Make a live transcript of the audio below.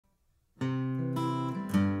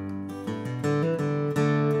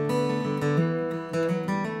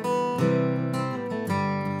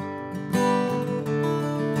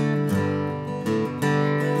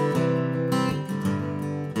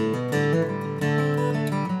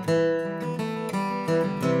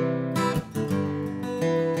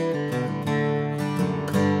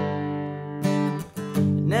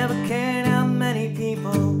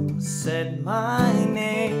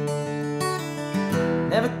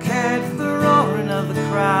of the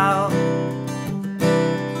crowd.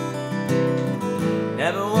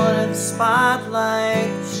 Never wanted the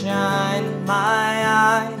spotlight to shine in my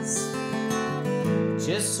eyes.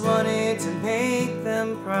 Just wanted to make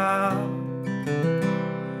them proud.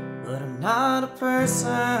 But I'm not a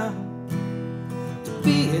person to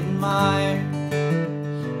be admired.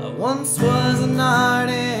 I once was an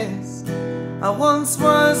artist, I once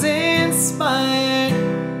was inspired,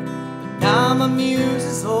 but now my muse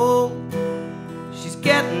is old. She's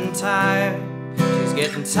getting tired, she's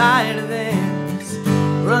getting tired of this,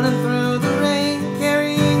 running through the rain,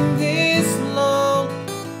 carrying this load,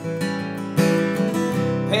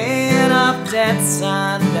 paying off debts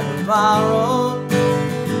I never borrowed,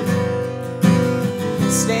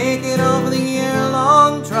 staking over the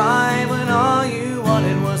year-long drive when all you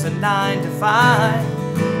wanted was a 9 to 5.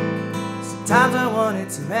 Sometimes I want it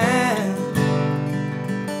to end,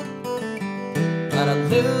 but I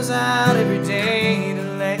lose out every day to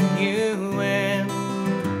let you in.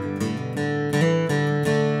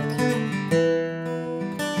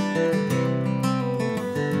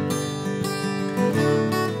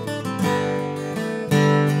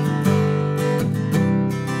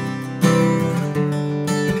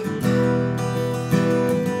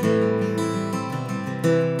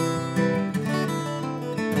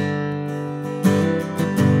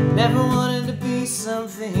 Never wanted to be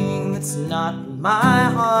something that's not in my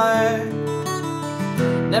heart.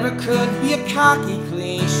 Never could be a cocky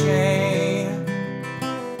cliche.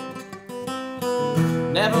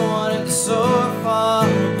 Never wanted to soar far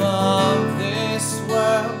above this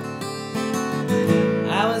world.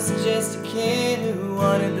 I was just a kid who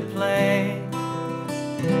wanted to play.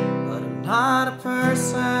 But I'm not a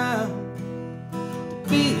person to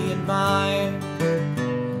be admired.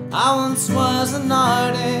 I once was an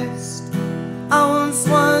artist, I once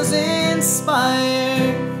was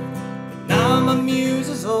inspired, but now my muse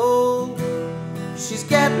is old. She's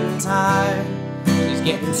getting tired, she's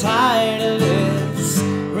getting tired of this,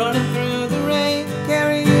 running through the rain,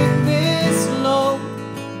 carrying this load,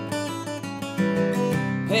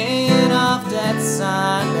 paying off debts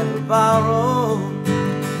I never borrowed,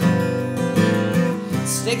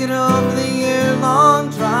 sticking over the year-long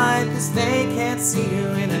drive, 'cause they can't see you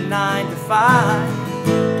in a 9 to 5.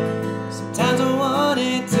 Sometimes I want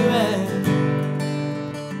it to end,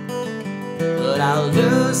 but I'll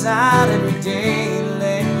lose out every day to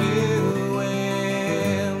let you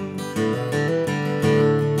in.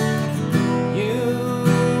 You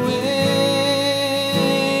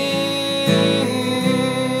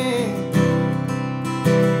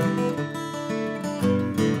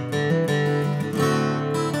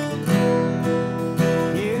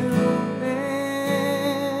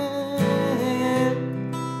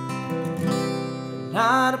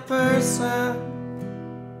not a person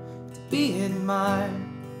to be admired.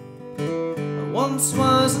 I once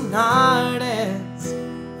was an artist,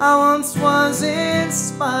 I once was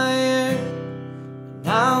inspired, but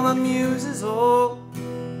now my muse is old.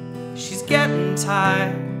 She's getting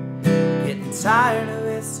tired of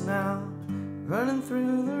this now, running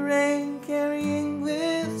through the rain, carrying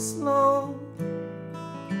this load,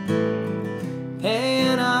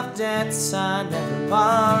 paying off debts I never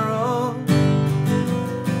borrowed.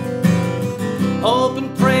 Hope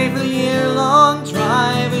and pray for the year-long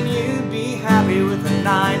drive, and you'd be happy with a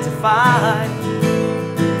 9 to 5.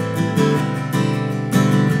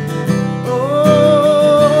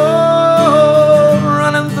 Oh,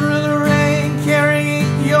 running through the rain,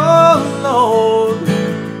 carrying your load,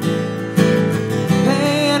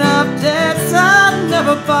 paying up debts I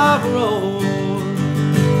never borrowed.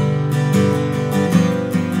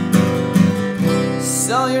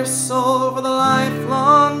 Sell your soul for the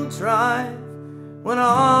lifelong drive, when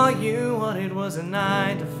all you wanted was a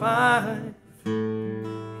 9 to 5.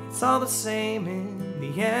 It's all the same in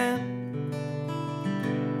the end.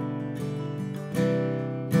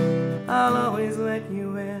 I'll always let you